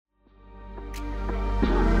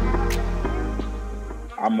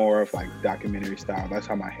I'm more of like documentary style. That's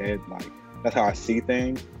how my head, like, that's how I see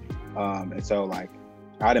things. And so like,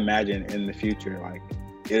 I'd imagine in the future, like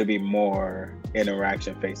it'll be more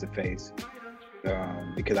interaction face to face,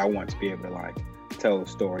 because I want to be able to like tell the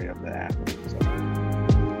story of the athlete. So.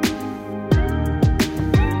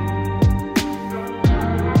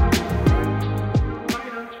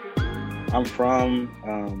 I'm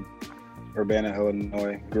from Urbana,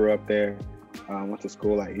 Illinois. Grew up there. Went to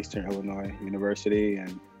school at Eastern Illinois University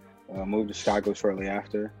and moved to Chicago shortly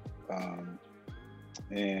after.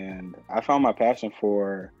 And I found my passion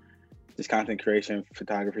for just content creation,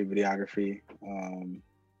 photography, videography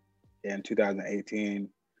in 2018,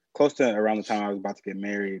 close to around the time I was about to get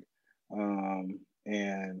married.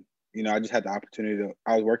 And, you know, I just had the opportunity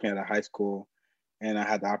I was working at a high school and I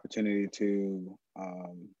had the opportunity to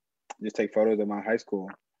just take photos of my high school.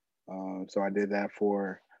 So I did that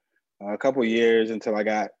for a couple of years until I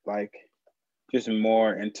got like just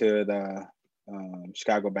more into the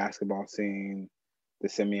Chicago basketball scene, the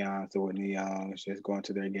Simeons, the Whitney Youngs, just going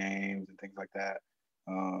to their games and things like that.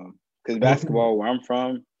 Because basketball where I'm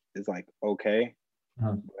from is like okay,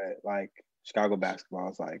 but like Chicago basketball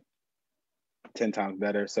is like 10 times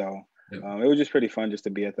better. So it was just pretty fun just to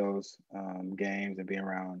be at those games and be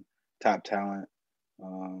around top talent.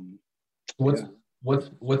 What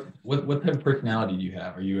type of personality do you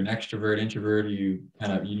have? Are you an extrovert, introvert? Are you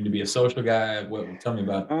you need to be a social guy? Tell me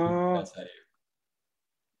about that side of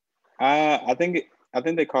you. I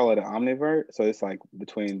think they call it an omnivert, so it's like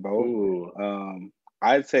between both. Ooh.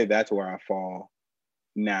 I'd say that's where I fall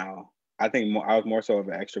now. I think I was more so of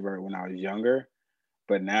an extrovert when I was younger,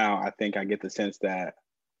 but now I think I get the sense that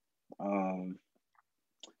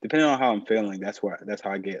depending on how I'm feeling, that's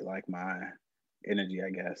how I get like my energy, I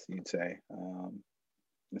guess you'd say.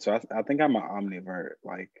 And so I think I'm an omnivert.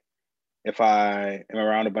 Like if I am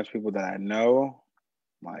around a bunch of people that I know,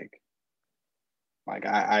 like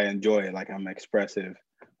I enjoy it. Like I'm expressive.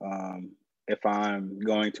 If I'm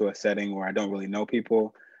going to a setting where I don't really know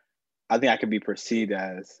people, I think I could be perceived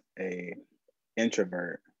as a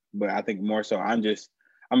introvert. But I think more so I'm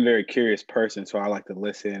a very curious person, so I like to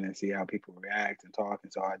listen and see how people react and talk.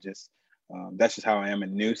 And so that's just how I am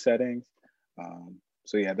in new settings.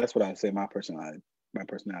 So yeah, that's what I would say my personality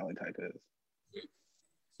type is.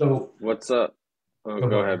 So What's up? Oh,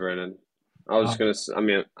 go ahead, Brandon. I was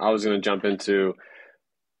gonna jump into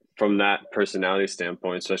from that personality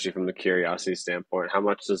standpoint, especially from the curiosity standpoint, how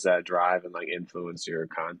much does that drive and like influence your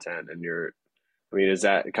content and is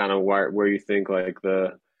that kind of where you think like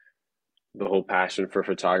the whole passion for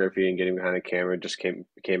photography and getting behind the camera just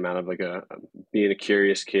came out of like being a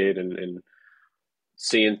curious kid and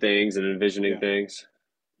seeing things and envisioning things?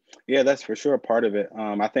 Yeah, that's for sure part of it.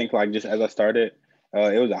 I think like just as I started,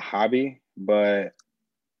 it was a hobby, but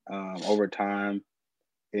over time,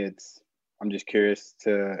 I'm just curious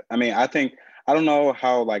I don't know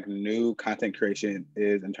how like new content creation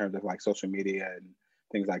is in terms of like social media and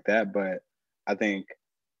things like that, but I think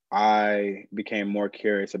I became more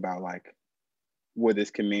curious about like what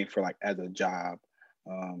this can mean for like as a job.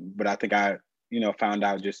 But I think I, found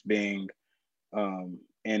out just being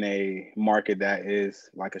in a market that is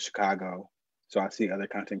like a Chicago. So I see other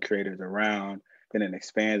content creators around, then it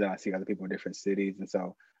expands and I see other people in different cities. And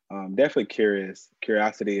so definitely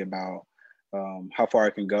curiosity about how far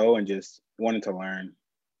I can go and just wanting to learn.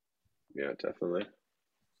 Yeah, definitely.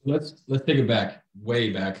 Let's take it back,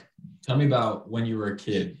 way back. Tell me about when you were a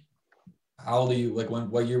kid. How old are you? Like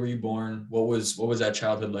what year were you born? What was that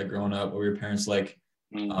childhood like growing up? What were your parents like?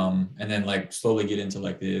 And then like slowly get into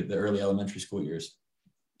like the early elementary school years.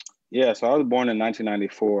 Yeah, so I was born in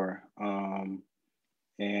 1994.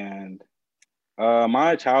 And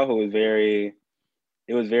my childhood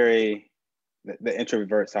was the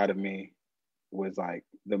introvert side of me was like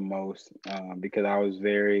the most, because I was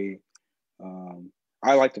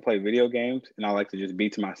I like to play video games and I like to just be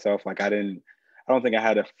to myself. Like I don't think I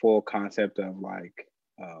had a full concept of like,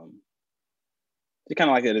 just kind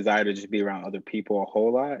of like a desire to just be around other people a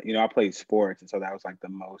whole lot. I played sports. And so that was like the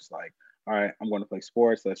most like, all right, I'm going to play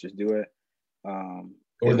sports. Let's just do it.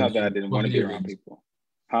 It's not that I didn't want to be around people.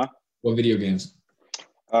 Huh? What video games?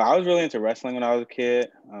 I was really into wrestling when I was a kid.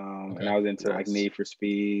 And I was into like Need for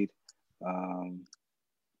Speed.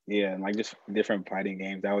 Yeah, and like just different fighting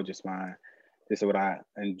games. That was just what I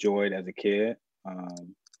enjoyed as a kid.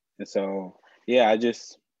 And so, yeah,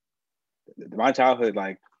 my childhood,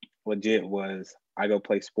 like legit was I go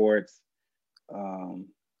play sports. But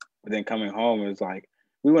then coming home, it was like,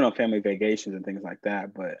 we went on family vacations and things like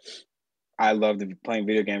that. But I loved playing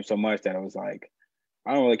video games so much that I was like,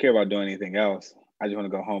 I don't really care about doing anything else. I just want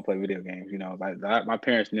to go home and play video games. Like that, my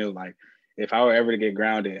parents knew like if I were ever to get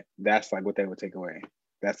grounded, that's like what they would take away.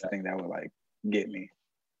 That's the thing that would like get me.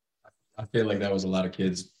 I feel like that was a lot of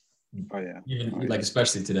kids. Oh yeah. Even like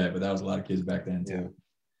especially today, but that was a lot of kids back then too.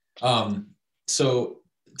 Yeah. So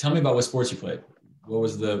tell me about what sports you played. What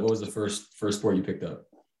was the first sport you picked up?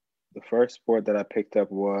 The first sport that I picked up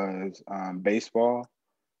was baseball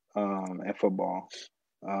and football,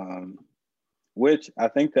 which I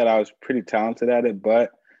think that I was pretty talented at it.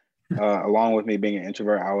 But along with me being an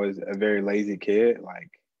introvert, I was a very lazy kid, like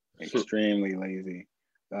extremely lazy.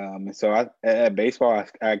 And so at baseball,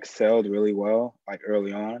 I excelled really well, like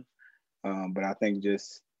early on. But I think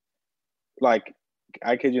just like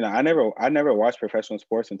I kid you not, I never watched professional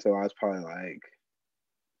sports until I was probably like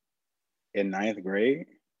in ninth grade.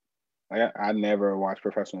 Like I never watched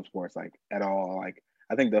professional sports like at all. Like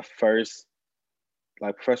I think the first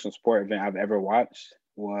like professional sport event I've ever watched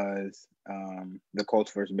was the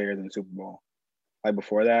Colts versus Bears in the Super Bowl. Like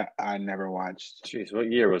before that, I never watched. Jeez,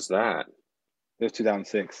 what year was that? It was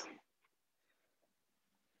 2006.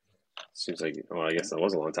 Seems like, well, I guess that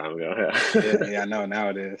was a long time ago. Yeah, I know now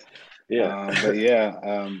it is. Yeah. But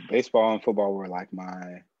yeah, baseball and football were like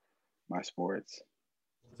my sports.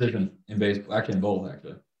 Position in baseball, actually in both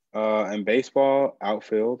actually. In baseball,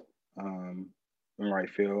 outfield, in right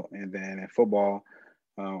field, and then in football,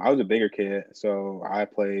 I was a bigger kid, so I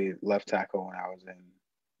played left tackle when I was in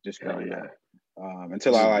just growing up.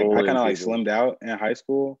 Until I kind of like slimmed out in high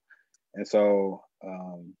school, and so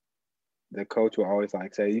the coach will always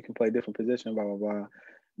like say you can play different position, blah blah blah.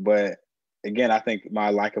 But again, I think my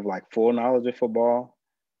lack of like full knowledge of football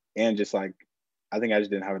and just like I think I just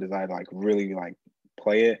didn't have a desire to like really like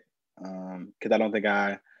play it because I don't think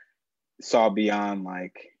I saw beyond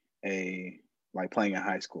like playing in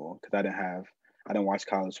high school because I didn't watch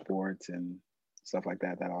college sports and stuff like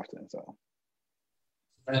that often. So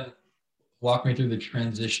and walk me through the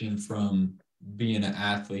transition from being an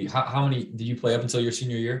athlete. How many did you play up until your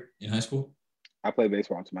senior year in high school? I played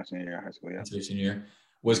baseball until my senior year in high school. Yeah. Until your senior year.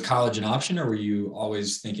 Was college an option, or were you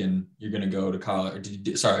always thinking you're going to go to college? Or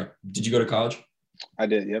did you go to college? I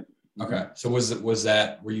did. Yep. Okay. So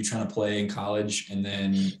were you trying to play in college, and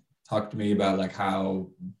then talk to me about like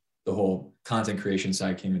how the whole content creation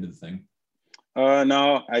side came into the thing?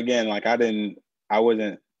 No, again, like I mean,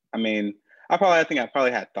 I think I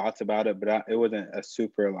probably had thoughts about it, but it wasn't a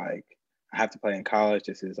super like, I have to play in college.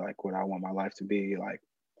 This is like what I want my life to be. Like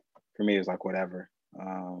for me, it's like whatever.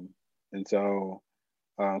 And so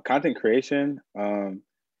content creation,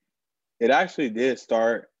 it actually did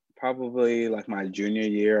start probably like my junior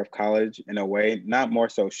year of college in a way, not more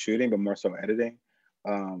so shooting, but more so editing.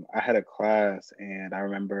 I had a class and I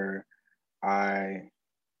remember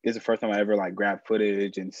it's the first time I ever like grabbed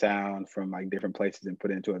footage and sound from like different places and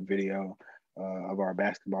put it into a video of our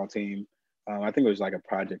basketball team. I think it was like a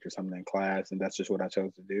project or something in class, and that's just what I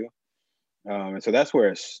chose to do. And so that's where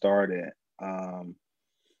it started.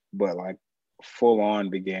 But like full on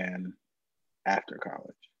began after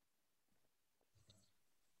college.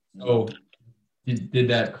 So did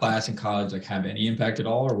that class in college like have any impact at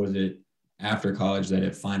all, or was it after college that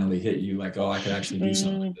it finally hit you like, oh, I could actually do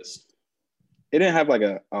something like this? It didn't have like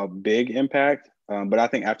a big impact, but I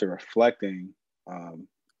think after reflecting,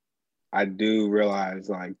 I do realize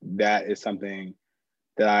like that is something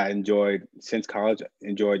that I enjoyed since college.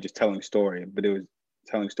 Enjoyed just telling stories, but it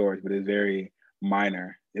was very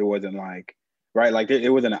minor. It wasn't like right, like it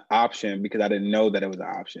wasn't an option because I didn't know that it was an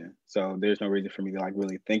option. So there's no reason for me to like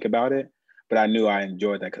really think about it. But I knew I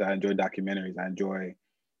enjoyed that because I enjoy documentaries. I enjoy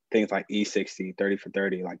things like E60, 30 for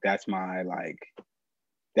 30. Like that's my like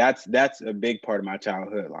that's a big part of my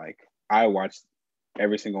childhood. Like I watched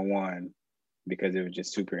every single one because it was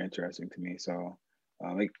just super interesting to me. So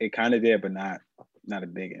it kind of did, but not a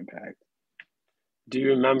big impact. Do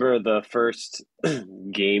you remember the first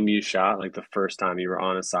game you shot, like the first time you were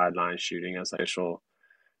on a sideline shooting as official,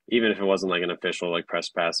 even if it wasn't like an official like press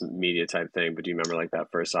pass media type thing, but do you remember like that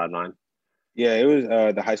first sideline? Yeah, it was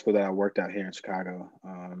the high school that I worked at here in Chicago.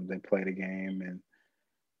 They played a game and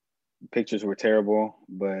pictures were terrible,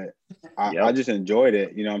 but I just enjoyed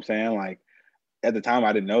it. You know what I'm saying? Like at the time,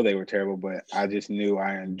 I didn't know they were terrible, but I just knew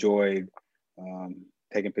I enjoyed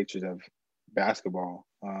taking pictures of basketball.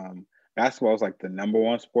 Basketball is like the number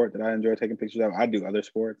one sport that I enjoy taking pictures of. I do other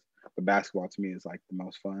sports, but basketball to me is like the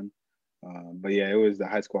most fun. But yeah, it was the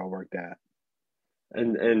high school I worked at.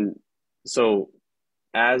 And so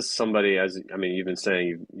as somebody, as I mean, you've been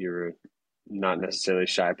saying you're not necessarily a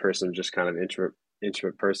shy person, just kind of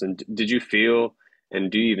introvert person. Did you feel,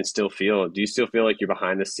 and do you even still feel? Do you still feel like you're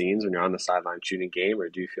behind the scenes when you're on the sideline shooting game, or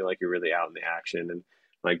do you feel like you're really out in the action? And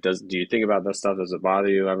like, do you think about that stuff? Does it bother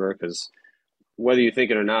you ever? Because whether you think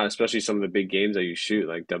it or not, especially some of the big games that you shoot,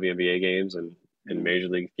 like WNBA games and Mm. major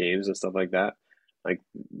league games and stuff like that, like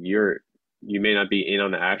you may not be in on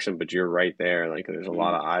the action, but you're right there. Like there's a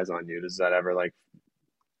lot Mm. of eyes on you. Does that ever like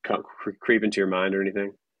creep into your mind or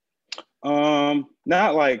anything?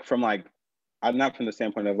 Not like from like, I'm not from the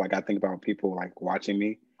standpoint of like I think about people like watching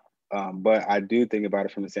me, but I do think about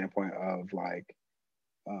it from the standpoint of like,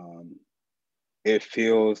 um, it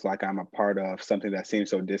feels like I'm a part of something that seems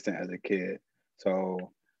so distant as a kid.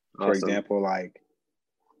 So, for Awesome. example, like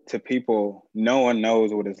to people, no one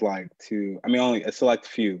knows what it's like to, I mean, only a select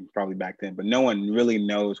few probably back then, but no one really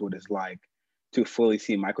knows what it's like to fully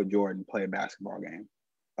see Michael Jordan play a basketball game,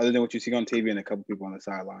 other than what you see on TV and a couple people on the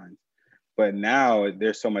sidelines. But now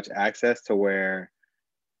there's so much access to where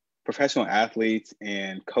professional athletes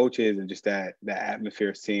and coaches and just that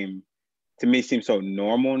atmosphere seems so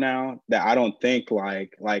normal now that I don't think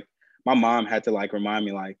like my mom had to like remind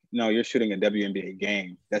me like, no, you're shooting a WNBA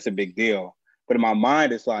game. That's a big deal. But in my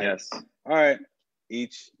mind, it's like, Yes. all right,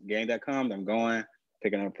 each game that comes, I'm going,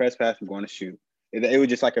 picking up a press pass, I'm going to shoot. It was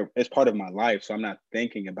just like it's part of my life. So I'm not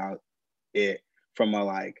thinking about it from a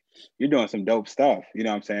like, you're doing some dope stuff. You know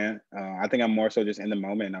what I'm saying? I think I'm more so just in the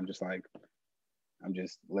moment and I'm just like, I'm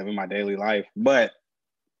just living my daily life. But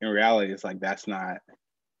in reality, it's like, that's not,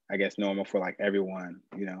 I guess, normal for like everyone,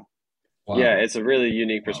 you know? Yeah, Wow. it's a really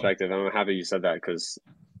unique Wow. perspective. I'm happy you said that because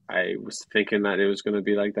I was thinking that it was going to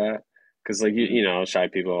be like that. Because like Mm-hmm. you know, shy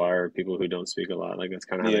people are people who don't speak a lot. Like that's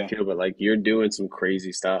kind of how they Yeah. feel. But like you're doing some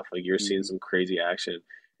crazy stuff. Like you're seeing Mm-hmm. some crazy action,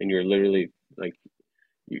 and you're literally like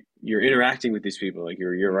you're interacting with these people. Like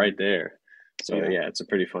you're Mm-hmm. right there. So Yeah. yeah, it's a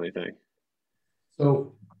pretty funny thing.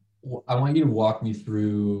 So I want you to walk me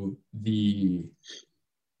through the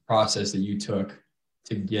process that you took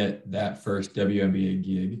to get that first WNBA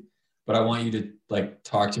gig, but I want you to like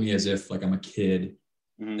talk to me as if like I'm a kid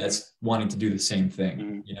Mm-hmm. that's wanting to do the same thing.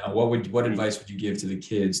 Mm-hmm. You know, what Mm-hmm. advice would you give to the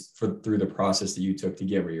kids for through the process that you took to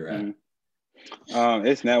get where you're at? Mm-hmm.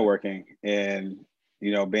 It's networking and,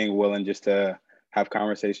 being willing just to have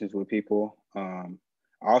conversations with people.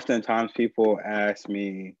 Oftentimes people ask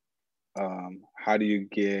me, how do you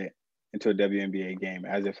get into a WNBA game?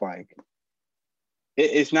 As if like,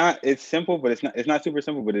 it's simple, but it's not super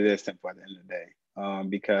simple, but it is simple at the end of the day.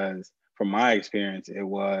 Because from my experience,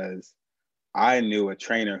 I knew a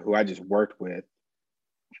trainer who I just worked with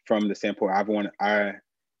from the standpoint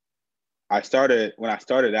I started when I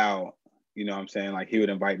started out, what I'm saying, like he would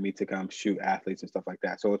invite me to come shoot athletes and stuff like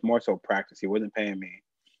that. So it's more so practice. He wasn't paying me.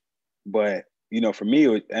 But, for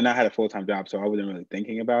me, and I had a full-time job, so I wasn't really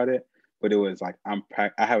thinking about it. But it was like I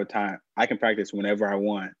have a time I can practice whenever I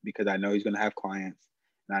want because I know he's gonna have clients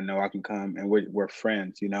and I know I can come and we're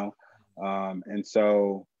friends. And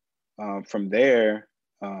so from there,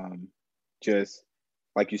 um, just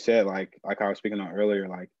like you said, like I was speaking on earlier,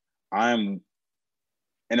 like I'm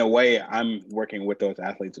in a way I'm working with those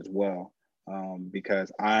athletes as well,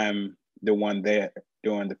 because I'm the one there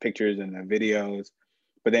doing the pictures and the videos,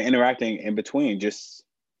 but they're interacting in between just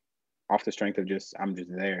off the strength of just I'm just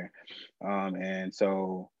there. And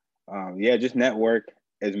so yeah, just network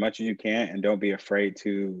as much as you can and don't be afraid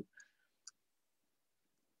to,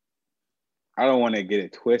 I don't want to get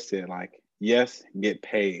it twisted, like yes, get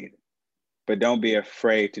paid, but don't be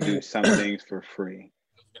afraid to do some things for free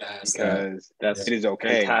I'm gonna ask that. because Yeah. That's it is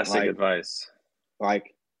okay. fantastic advice.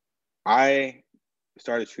 Like I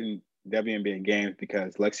started shooting WNBA games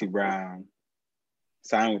because Lexi Brown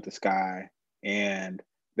signed with the Sky, and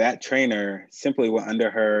that trainer simply went under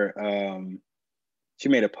her. She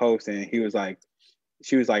made a post, and she was like,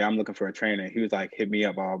 "I'm looking for a trainer." He was like, "Hit me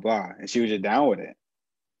up, blah blah blah," and she was just down with it.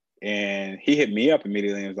 And he hit me up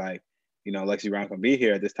immediately and was like, Lexi Brown's gonna be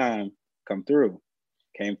here at this time. Come through.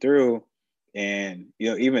 Came through, and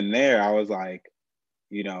even there, I was like,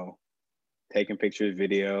 you know, taking pictures,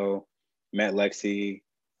 video, met Lexi.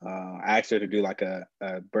 I asked her to do like a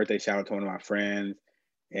birthday shout out to one of my friends.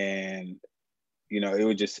 And, it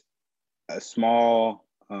was just a small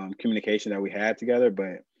communication that we had together,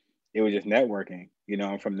 but it was just networking,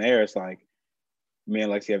 and from there, it's like me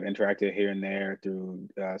and Lexi have interacted here and there through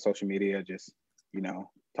social media, just,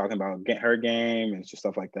 talking about her game and just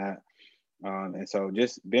stuff like that. And so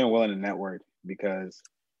just being willing to network because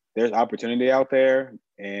there's opportunity out there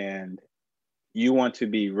and you want to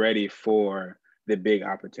be ready for the big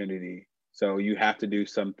opportunity. So you have to do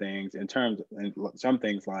some things and some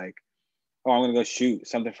things like, oh, I'm gonna go shoot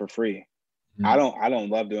something for free. Mhm. I don't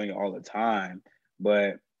love doing it all the time,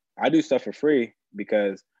 but I do stuff for free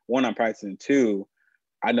because one, I'm practicing. Two,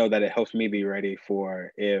 I know that it helps me be ready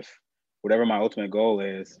for if whatever my ultimate goal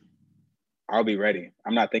is, I'll be ready.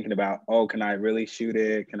 I'm not thinking about, oh, can I really shoot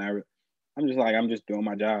it? Can I? I'm just doing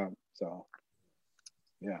my job. So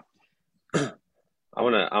yeah. I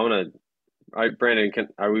wanna. All right, Brandon.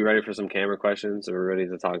 Are we ready for some camera questions? Are we ready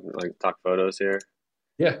to talk photos here?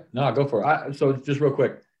 Yeah, no, go for it. So just real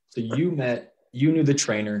quick. So you knew the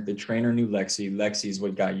trainer knew Lexi's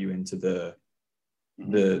what got you into the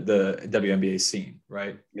WNBA scene,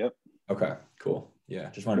 right? Yep. Okay, cool. Yeah,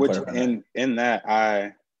 just wanted to Which clarify that. in that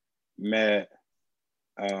I met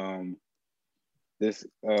this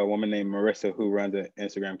woman named Marissa who runs an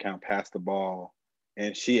Instagram account, Pass the Ball,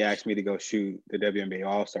 and she asked me to go shoot the WNBA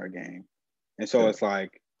All Star game. And so it's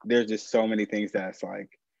like there's just so many things that's like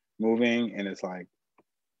moving, and it's like,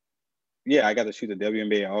 yeah, I got to shoot the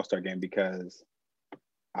WNBA All Star game because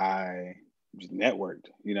I just networked,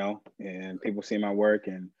 and people see my work,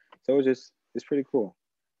 and so it's pretty cool.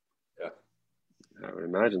 Yeah, I would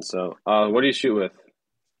imagine so. What do you shoot with?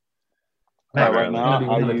 Matt, Right that was gonna now, be I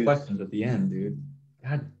one of the use. questions at the end, dude.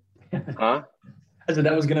 God. Huh? I said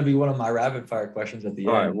that was gonna be one of my rapid fire questions at the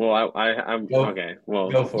All right. end. Well, I'm Go, okay.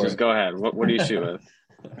 Well, go for just it. go ahead. What do you shoot with?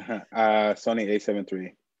 Sony A7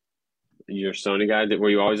 III. You're a Sony guy. Were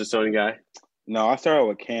you always a Sony guy? No, I started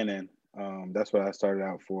with Canon. That's what I started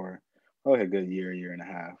out for. Probably a good year and a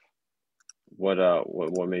half.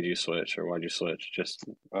 What made you switch, or why'd you switch? Just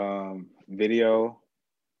Video,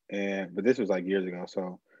 but this was like years ago,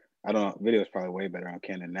 so I don't know. Video is probably way better on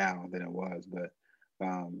Canon now than it was, but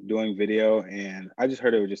doing video, and I just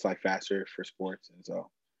heard it was just like faster for sports, and so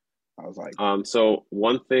I was like, So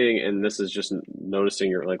one thing, and this is just noticing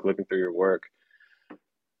your like looking through your work.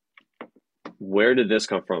 Where did this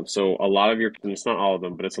come from? So a lot of your, and it's not all of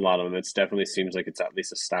them, but it's a lot of them. It definitely seems like it's at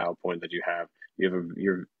least a style point that you have. You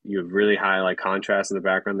have really high like contrast in the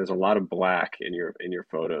background. There's a lot of black in your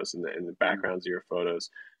photos and in the backgrounds of your photos.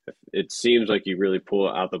 It seems like you really pull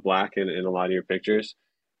out the black in a lot of your pictures.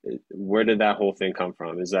 Where did that whole thing come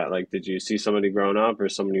from? Is that like, did you see somebody growing up or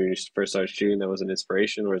somebody when you first started shooting that was an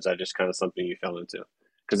inspiration, or is that just kind of something you fell into?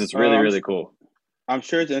 Because it's really, I'm really cool. I'm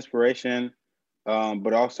sure it's inspiration,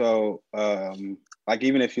 but also like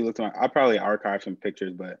even if you look at I probably archive some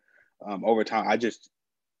pictures, but over time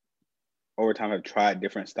have tried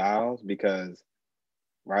different styles because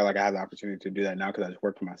right, like I have the opportunity to do that now because I just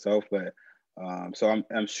work for myself, but so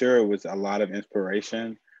I'm sure it was a lot of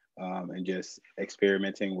inspiration and just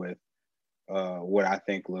experimenting with what I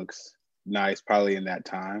think looks nice probably in that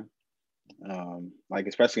time. Like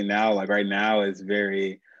especially now, like right now is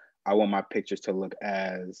very, I want my pictures to look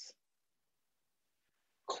as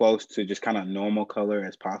close to just kind of normal color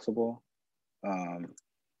as possible.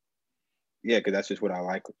 Yeah, because that's just what I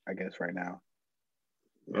like, I guess, right now.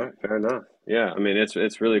 All Yeah. right, fair enough. Yeah, I mean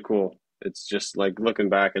it's really cool. It's just like looking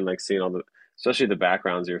back and like seeing all the, especially the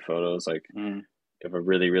backgrounds of your photos. Like Mm, you have a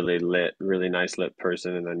really really lit, really nice lit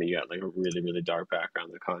person, and then you got like a really really dark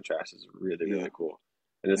background. The contrast is really yeah, really cool,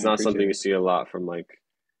 and it's I not appreciate something you it. see a lot from like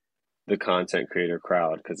the content creator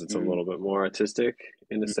crowd because it's a Mm, little bit more artistic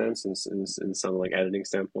in a mm, sense, in some like editing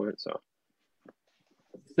standpoint. So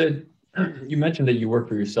Said you mentioned that you work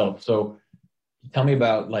for yourself. So tell me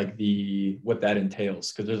about like the what that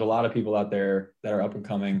entails, because there's a lot of people out there that are up and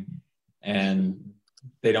coming and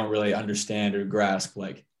they don't really understand or grasp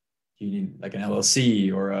like you need like an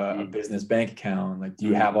LLC or a mm, business bank account. Like, do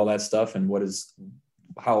you mm. have all that stuff? And what is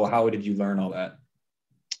how did you learn all that?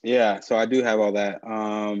 Yeah, so I do have all that.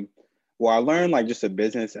 Well, I learned like just a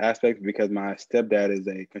business aspect because my stepdad is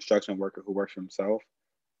a construction worker who works for himself.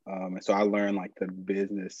 And so I learned like the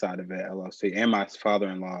business side of it, LLC, and my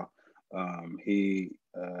father-in-law, he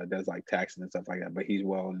does like taxes and stuff like that, but he's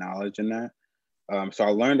well knowledge in that. So I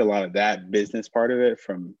learned a lot of that business part of it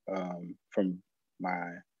from my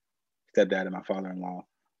stepdad and my father-in-law.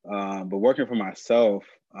 But working for myself,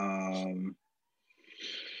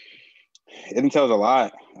 it entails a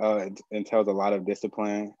lot. It entails a lot of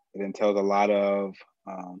discipline. It entails a lot of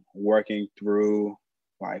working through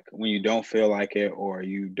like when you don't feel like it or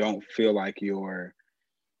you don't feel like you're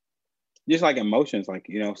just like emotions. Like,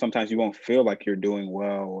 sometimes you won't feel like you're doing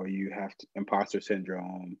well or you have imposter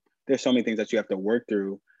syndrome. There's so many things that you have to work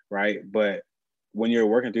through, right? But when you're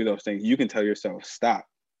working through those things, you can tell yourself, stop,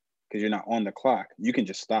 because you're not on the clock. You can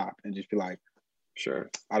just stop and just be like,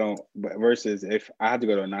 sure. I don't, but versus if I have to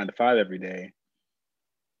go to a 9 to 5 every day,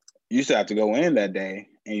 you still have to go in that day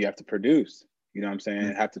and you have to produce. You know what I'm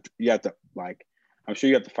saying? You have to like, I'm sure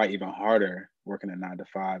you have to fight even harder working a 9 to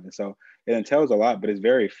 5. And so it entails a lot, but it's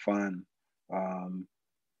very fun. Um,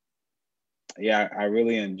 yeah, I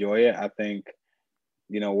really enjoy it. I think,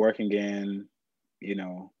 working in,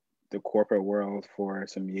 the corporate world for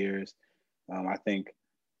some years, I think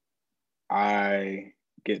I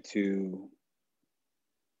get to,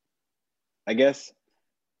 I guess,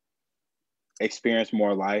 experience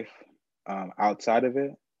more life outside of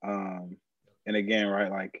it. And again,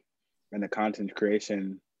 right, like in the content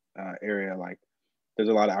creation area, like there's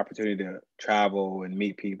a lot of opportunity to travel and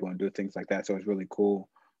meet people and do things like that. So it's really cool.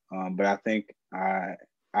 But I think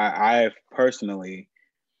I personally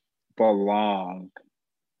belong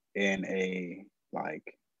in a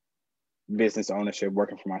like business ownership,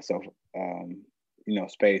 working for myself,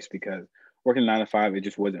 space, because working 9 to 5, it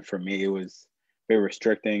just wasn't for me. It was very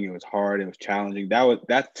restricting. It was hard. It was challenging.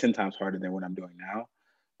 That's 10 times harder than what I'm doing now.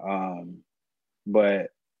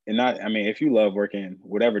 But I mean, if you love working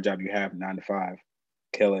whatever job you have, 9 to 5,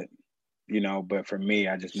 kill it, But for me,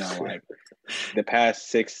 I just know like the past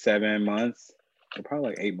 6, 7 months, or probably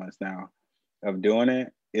like 8 months now of doing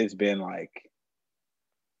it, it's been like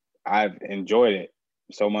I've enjoyed it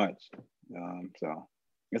so much. So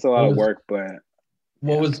it's a lot of work, but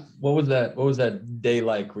what was that day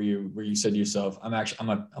like where you said to yourself, I'm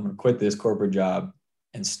gonna quit this corporate job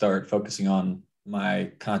and start focusing on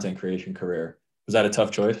my content creation career? Was that a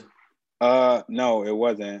tough choice? No, it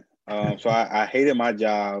wasn't. So I hated my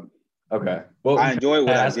job. Okay. Well, I enjoyed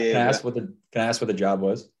what I did. Can I ask what the job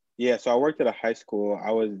was? Yeah, so I worked at a high school.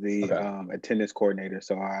 I was the Okay. attendance coordinator.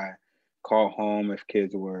 So I called home if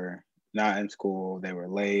kids were not in school, they were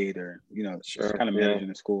late, or just kind of managing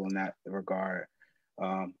the school in that regard.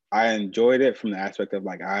 I enjoyed it from the aspect of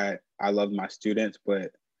like I loved my students,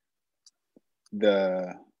 but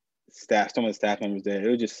the some of the staff members there,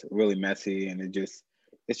 it was just really messy, and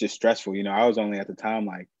it's just stressful. I was only at the time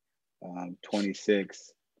like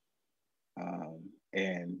 26,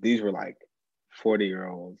 and these were like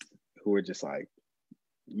 40-year-olds who were just like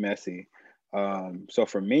messy. So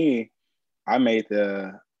for me, I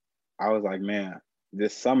was like, man,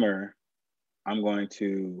 this summer I'm going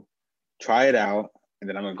to try it out, and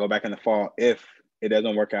then I'm going to go back in the fall if it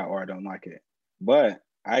doesn't work out or I don't like it. But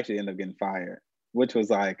I actually ended up getting fired, which was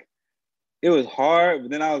like, it was hard, but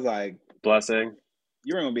then I was like, blessing.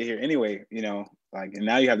 You were going to be here anyway, like, and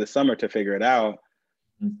now you have the summer to figure it out.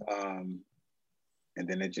 And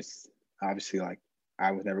then it just obviously like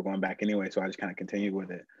I was never going back anyway, so I just kind of continued with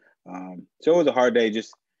it. So it was a hard day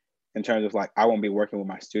just in terms of like I won't be working with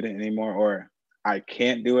my student anymore, or I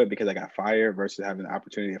can't do it because I got fired versus having the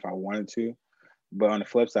opportunity if I wanted to. But on the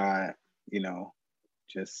flip side,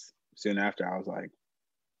 just soon after I was like,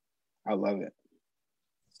 I love it.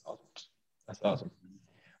 That's awesome.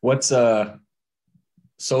 What's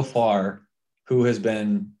so far, who has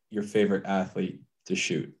been your favorite athlete to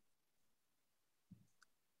shoot?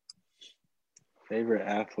 Favorite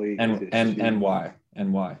athlete and why?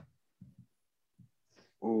 And why?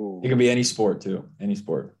 Ooh. It could be any sport too. Any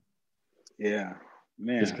sport. Yeah,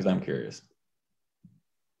 man. Just because I'm curious.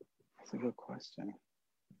 That's a good question.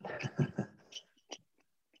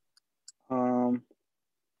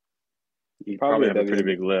 You probably have a pretty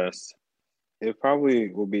big list. It probably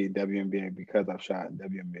will be WNBA because I've shot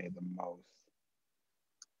WNBA the most.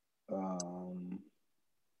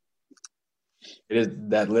 It is,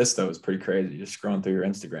 that list though is pretty crazy. Just scrolling through your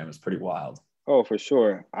Instagram is pretty wild. Oh, for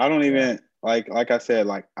sure. I don't even like I said,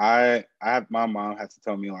 like I have, my mom has to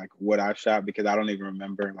tell me like what I've shot because I don't even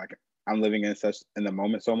remember. Like I'm living in the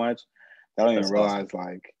moment so much I don't even realize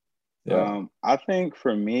awesome. I think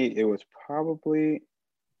for me it was probably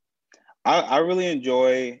I really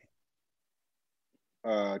enjoy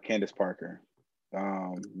Candace Parker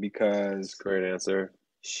because that's a great answer.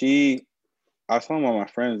 I was telling one of my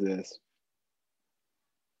friends this.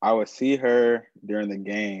 I would see her during the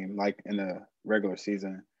game, like in the regular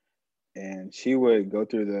season, and she would go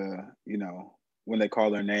through when they call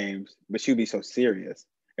their names, but she'd be so serious.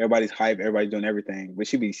 Everybody's hype, everybody's doing everything, but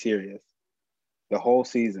she'd be serious the whole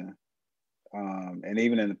season, and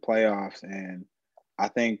even in the playoffs. And I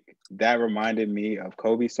think that reminded me of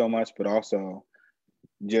Kobe so much, but also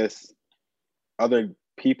just other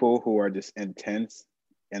people who are just intense,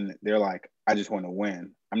 and they're like, I just want to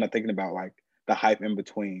win. I'm not thinking about like the hype in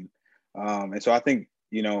between. And so I think,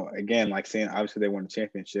 again, like seeing, obviously they won the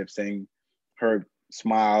championship, seeing her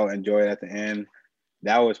smile, enjoy it at the end,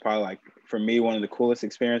 that was probably like, for me, one of the coolest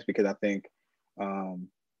experiences because I think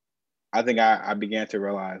I began to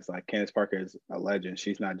realize like Candace Parker is a legend.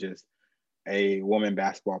 She's not just a woman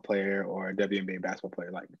basketball player or a WNBA basketball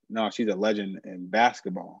player. Like, no, she's a legend in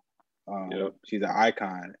basketball. She's an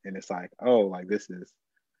icon. And it's like, oh, like this is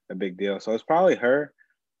a big deal. So it's probably her.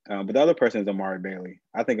 But the other person is Amari Bailey.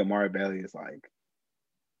 I think Amari Bailey is like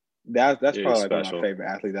that's probably like one of my favorite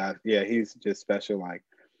athletes. He's just special. Like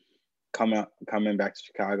coming back to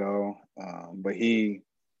Chicago, but he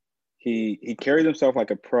carries himself like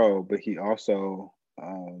a pro, but he also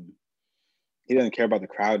he doesn't care about the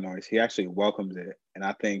crowd noise. He actually welcomes it. And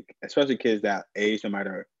I think especially kids that age, no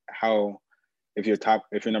matter how, if you're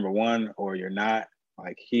number one or you're not,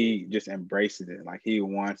 like he just embraces it. Like he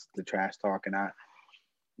wants the trash talk. And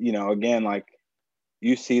again, like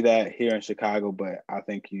you see that here in Chicago, but I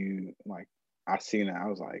think I seen it. I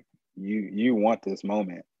was like, you want this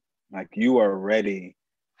moment. Like you are ready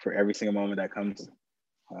for every single moment that comes.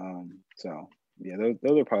 So yeah,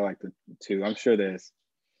 those are probably like the two. I'm sure there's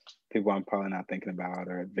people I'm probably not thinking about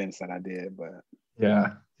or events that I did, but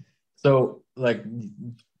yeah. So like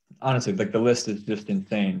honestly, like the list is just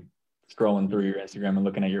insane. Scrolling through your Instagram and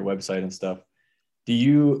looking at your website and stuff. Do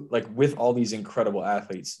you like with all these incredible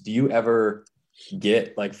athletes, do you ever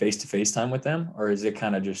get like face-to-face time with them, or is it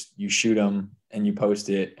kind of just you shoot them and you post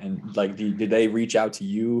it, and like did they reach out to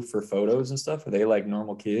you for photos and stuff? Are they like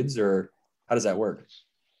normal kids, or how does that work?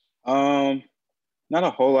 Not a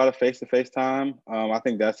whole lot of face-to-face time. I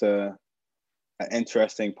think that's an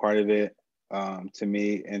interesting part of it to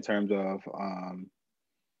me in terms of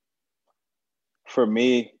for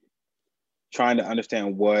me trying to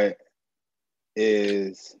understand what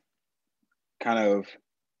is kind of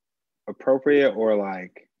appropriate or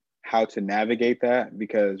like how to navigate that,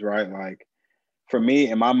 because right, like for me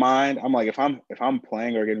in my mind, I'm like if I'm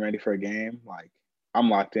playing or getting ready for a game, like I'm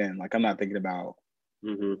locked in. Like I'm not thinking about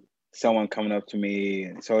someone coming up to me.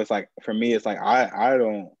 And so it's like for me, it's like I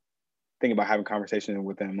don't think about having conversations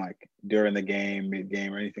with them like during the game, mid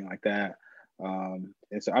game, or anything like that. And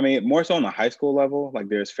so I mean more so on the high school level, like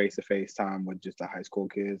there's face-to-face time with just the high school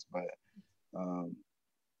kids, but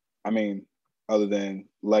I mean other than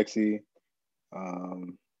Lexi,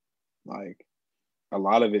 like a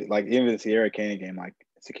lot of it, like even the Sierra Canyon game, like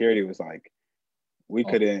security was like we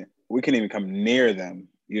couldn't even come near them.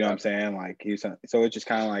 You know what I'm saying? Like so it's just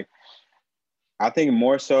kind of like I think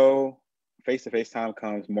more so face-to-face time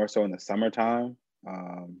comes more so in the summertime,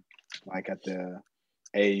 like at the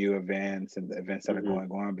AAU events and the events that are going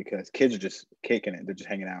on, because kids are just kicking it. They're just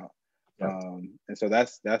hanging out. And so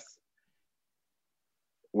that's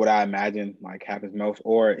what I imagine like happens most,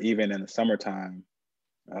 or even in the summertime,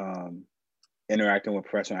 interacting with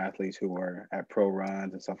professional athletes who are at pro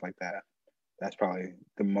runs and stuff like that. That's probably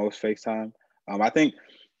the most FaceTime. I think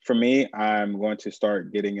for me, I'm going to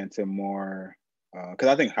start getting into more because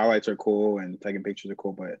I think highlights are cool and taking pictures are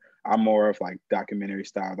cool, but I'm more of like documentary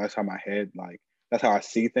style. That's how my head, like, that's how I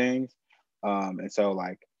see things. And so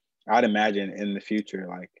like, I'd imagine in the future,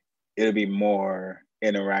 like it'll be more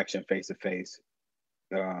interaction face to face,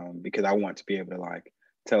 because I want to be able to like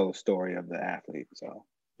tell the story of the athlete. So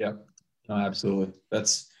yeah, no, absolutely.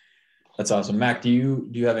 That's awesome. Mac, do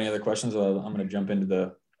you have any other questions? I'm going to jump into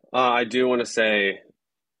the. I do want to say,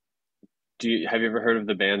 have you ever heard of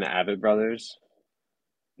the band the Abbott Brothers?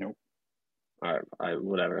 nope. All right,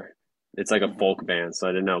 whatever. It's like a folk band, so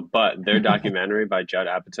I didn't know. But their documentary by Judd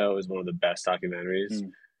Apatow is one of the best documentaries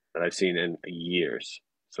that I've seen in years.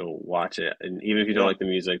 So watch it. And even if you don't like the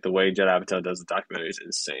music, the way Judd Apatow does the documentary is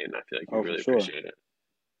insane. I feel like you really appreciate it.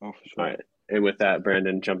 Oh, for sure. All right. And with that,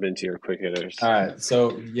 Brandon, jump into your quick hitters. All right.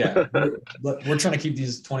 So, yeah, we're trying to keep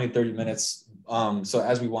these 20, 30 minutes. So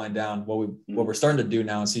as we wind down, what we're starting to do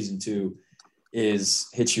now in season 2 is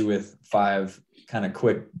hit you with 5 kind of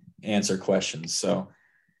quick answer questions. So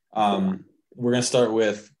we're going to start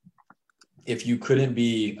with, if you couldn't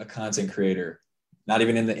be a content creator, not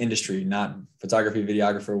even in the industry, not photography,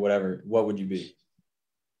 videographer, whatever, what would you be?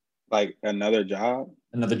 Like another job?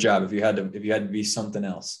 Another job. If you had to be something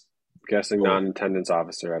else. Guessing non-attendance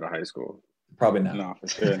officer at a high school. Probably not. No, for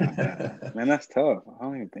sure not that. Man, that's tough. I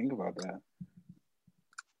don't even think about that.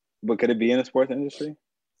 But could it be in the sports industry?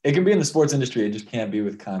 It can be in the sports industry. It just can't be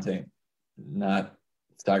with content, not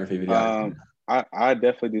photography, videography. I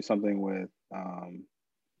definitely do something with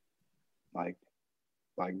like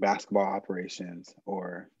basketball operations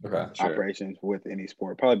or operations with any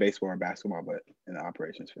sport. Probably baseball or basketball, but in the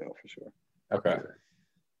operations field for sure. Okay.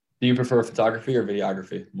 Do you prefer photography or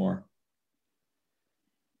videography more?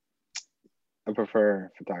 I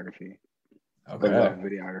prefer photography. Okay. But love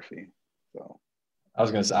videography. So I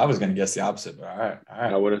was gonna guess the opposite, but all right.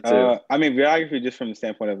 I would have too. I mean, videography just from the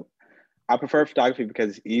standpoint of I prefer photography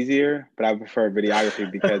because it's easier, but I prefer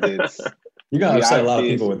videography because it's you're gonna upset a lot of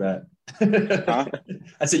people with that. Huh?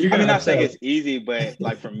 I said you're gonna. I'm not saying it's easy, but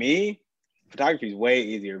like for me, photography is way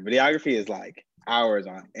easier. Videography is like hours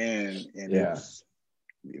on end, and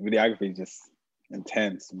videography is just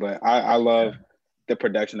intense. But I love the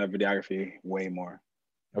production of videography way more.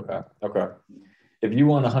 Okay. If you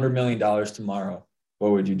won $100 million tomorrow,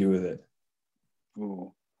 what would you do with it?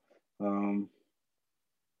 Ooh. $100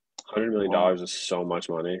 million is so much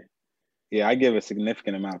money. Yeah, I give a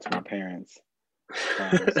significant amount to my parents.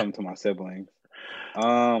 Some to my siblings.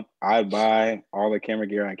 I'd buy all the camera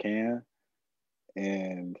gear I can,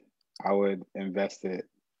 and I would invest the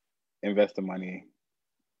money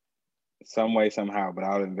some way, somehow, but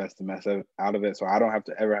I would invest the mess out of it so I don't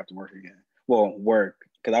ever have to work again. Well, work,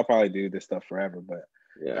 because I'll probably do this stuff forever, but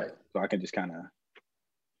yeah. So I can just kind of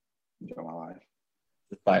enjoy my life.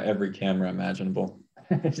 Just buy every camera imaginable.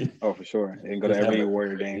 Oh, for sure. And go to every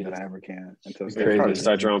Warrior game that I ever can. Until you could probably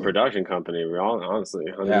start your own production company, honestly.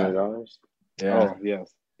 $100 million. Yeah. Oh,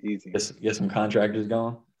 yes. Easy. Get some contractors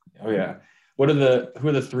going. Oh, yeah. Who are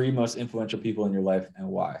the 3 most influential people in your life and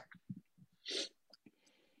why?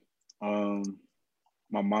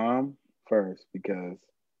 My mom first, because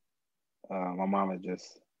my mom is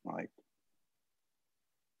just like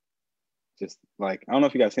I don't know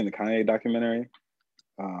if you guys seen the Kanye documentary,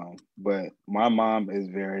 but my mom is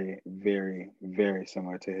very, very, very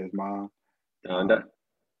similar to his mom.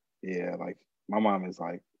 Yeah, like my mom is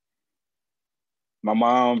like my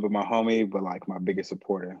mom, but my homie, but like my biggest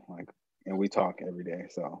supporter. Like, and we talk every day.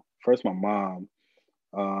 So first, my mom.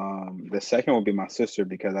 The second would be my sister,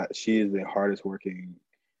 because she is the hardest working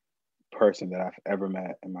person that I've ever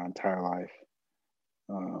met in my entire life.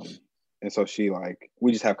 And so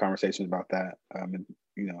we just have conversations about that, and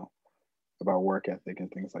about work ethic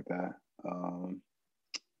and things like that.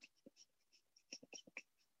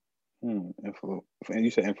 And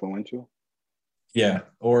you said influential? Yeah,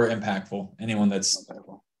 or impactful. Anyone that's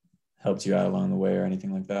helped you out along the way or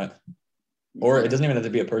anything like that. Or it doesn't even have to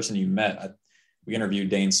be a person you met. We interviewed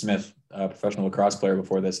Dane Smith, a professional lacrosse player,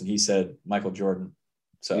 before this, and he said Michael Jordan.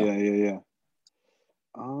 So yeah.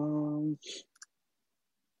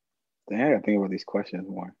 Dang, I gotta think about these questions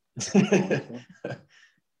more.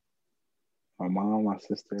 My mom, my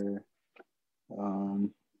sister,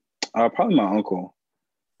 probably my uncle.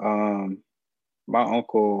 My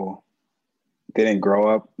uncle didn't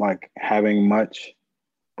grow up like having much,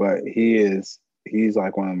 but he's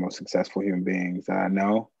like one of the most successful human beings that I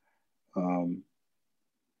know.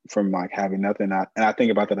 From like having nothing, and I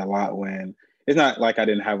think about that a lot when it's not like I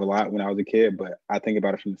didn't have a lot when I was a kid, but I think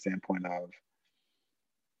about it from the standpoint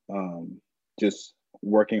of just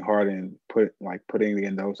working hard and putting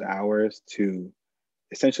in those hours to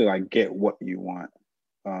essentially like get what you want.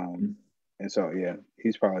 And so yeah,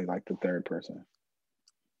 he's probably like the third person.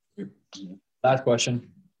 Last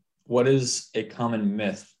question: what is a common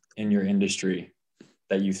myth in your industry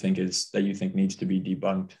that you think needs to be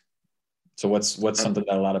debunked? So what's something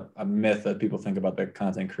that a myth that people think about the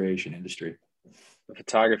content creation industry?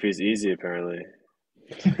 Photography is easy, apparently.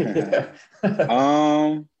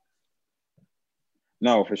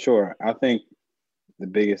 No, for sure. I think the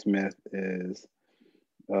biggest myth is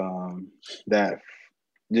that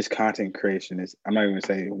just content creation is, I'm not even gonna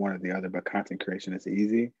say one or the other, but content creation is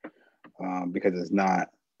easy, because it's not.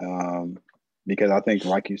 Because I think,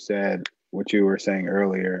 like you said, what you were saying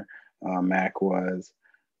earlier, Mac, was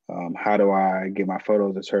how do I get my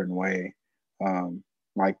photos a certain way?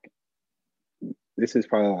 Like this is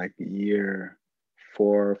probably like year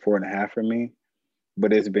 4.5 for me,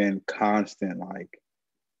 but it's been constant, like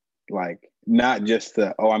not just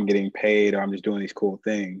I'm getting paid or I'm just doing these cool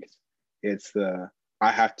things. It's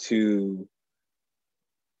I have to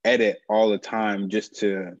edit all the time just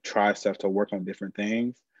to try stuff, to work on different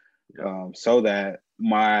things, so that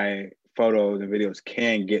my photos and videos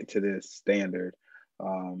can get to this standard.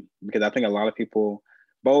 Because I think a lot of people,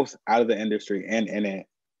 both out of the industry and in it,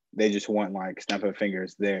 they just want like snap of the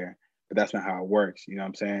fingers there, but that's not how it works. You know what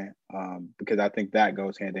I'm saying? Because I think that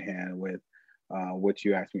goes hand in hand with what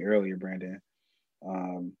you asked me earlier, Brandon.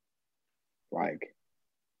 Like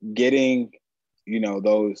getting,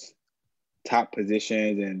 those top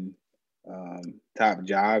positions and top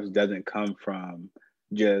jobs doesn't come from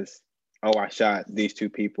just, oh, I shot these 2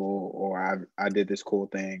 people, or I did this cool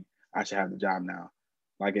thing, I should have the job now.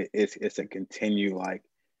 Like it's a continue, like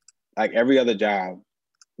every other job,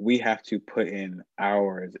 we have to put in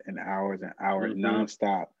hours and hours and hours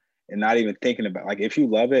nonstop, and not even thinking about, like, if you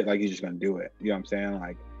love it, like, you're just gonna do it. You know what I'm saying?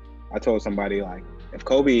 Like, I told somebody, like, if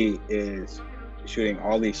Kobe is shooting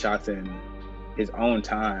all these shots in his own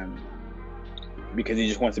time because he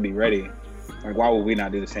just wants to be ready, like, why would we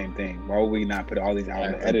not do the same thing? Why would we not put all these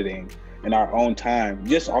hours of editing in our own time,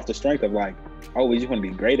 just off the strength of like, oh, we just want to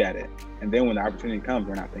be great at it, and then when the opportunity comes,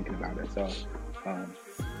 we're not thinking about it. So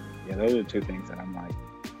yeah, those are the 2 things that I'm like,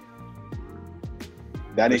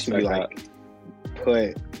 that needs to be like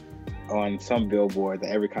put on some billboard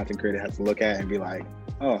that every content creator has to look at and be like,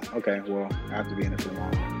 oh, okay, well, I have to be in it for the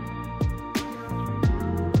long run.